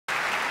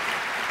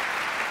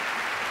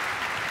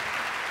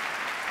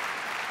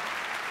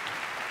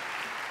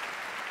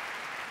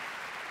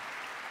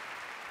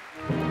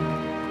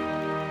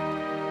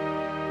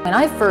When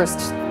I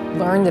first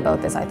learned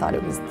about this, I thought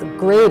it was the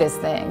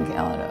greatest thing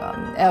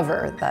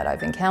ever that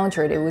I've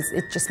encountered.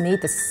 It just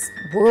made this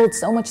world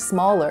so much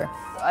smaller.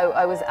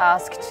 I was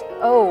asked,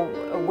 "Oh,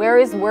 where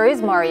is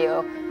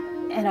Mario?"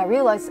 And I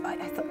realized,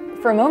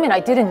 for a moment,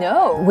 I didn't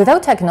know.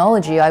 Without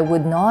technology, I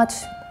would not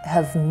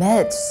have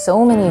met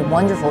so many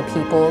wonderful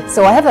people.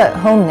 So I have a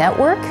home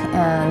network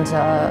and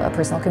a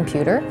personal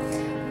computer.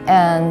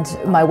 And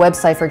my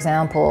website, for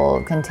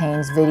example,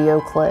 contains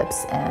video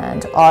clips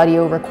and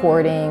audio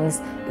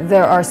recordings.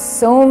 There are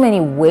so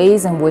many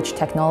ways in which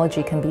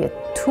technology can be a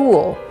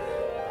tool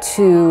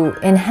to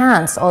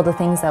enhance all the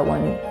things that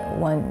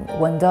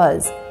one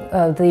does.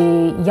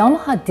 The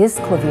Yamaha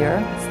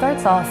Disklavier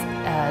starts off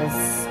as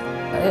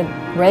a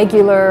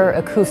regular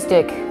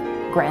acoustic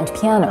grand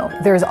piano.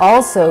 There's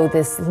also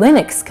this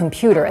Linux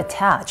computer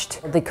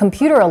attached. The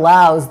computer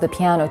allows the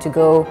piano to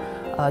go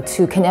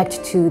to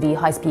connect to the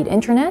high-speed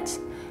internet,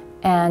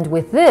 and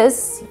with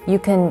this you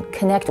can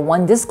connect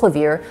one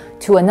Disklavier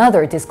to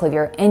another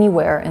Disklavier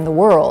anywhere in the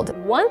world.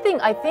 One thing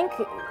I think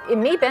it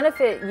may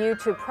benefit you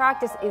to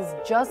practice is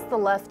just the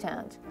left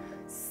hand.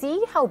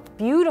 See how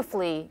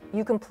beautifully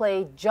you can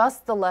play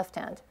just the left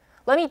hand.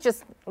 Let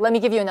me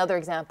give you another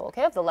example,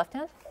 okay, of the left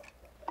hand.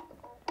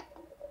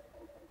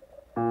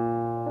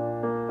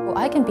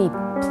 I can be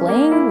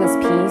playing this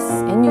piece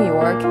in New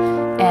York,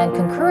 and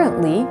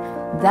concurrently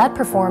that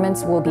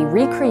performance will be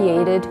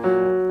recreated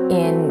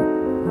in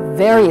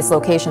various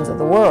locations of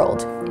the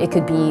world. It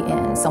could be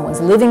in someone's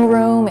living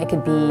room, it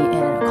could be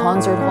in a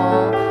concert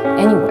hall,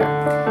 anywhere.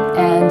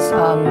 And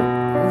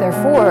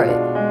therefore,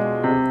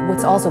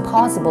 what's also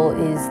possible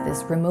is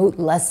this remote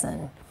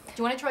lesson. Do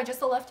you want to try just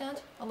the left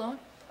hand alone?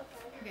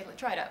 Okay, let's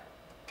try it out.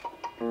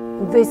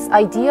 This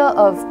idea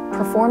of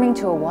performing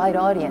to a wide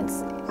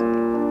audience,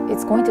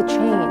 it's going to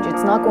change.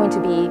 It's not going to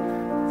be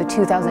the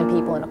 2,000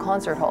 people in a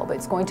concert hall, but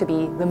it's going to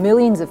be the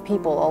millions of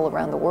people all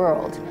around the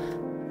world.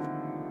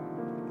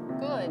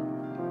 Good.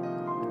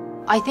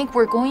 I think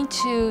we're going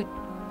to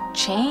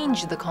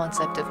change the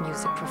concept of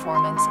music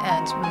performance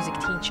and music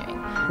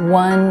teaching.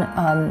 One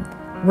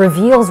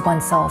reveals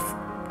oneself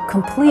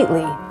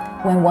completely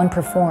when one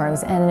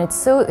performs, and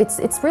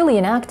it's really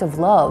an act of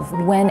love.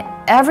 When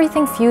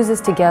everything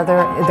fuses together,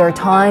 there are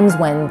times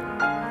when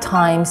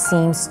time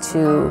seems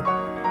to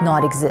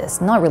not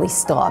exist, not really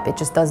stop, it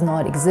just does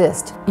not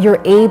exist.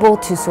 You're able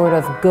to sort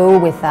of go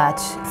with that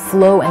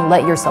flow and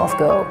let yourself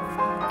go.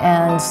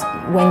 And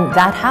when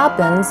that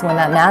happens, when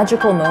that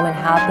magical moment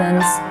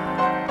happens,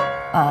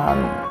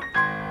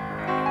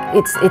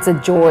 it's a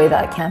joy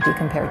that can't be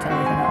compared to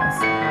anything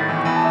else.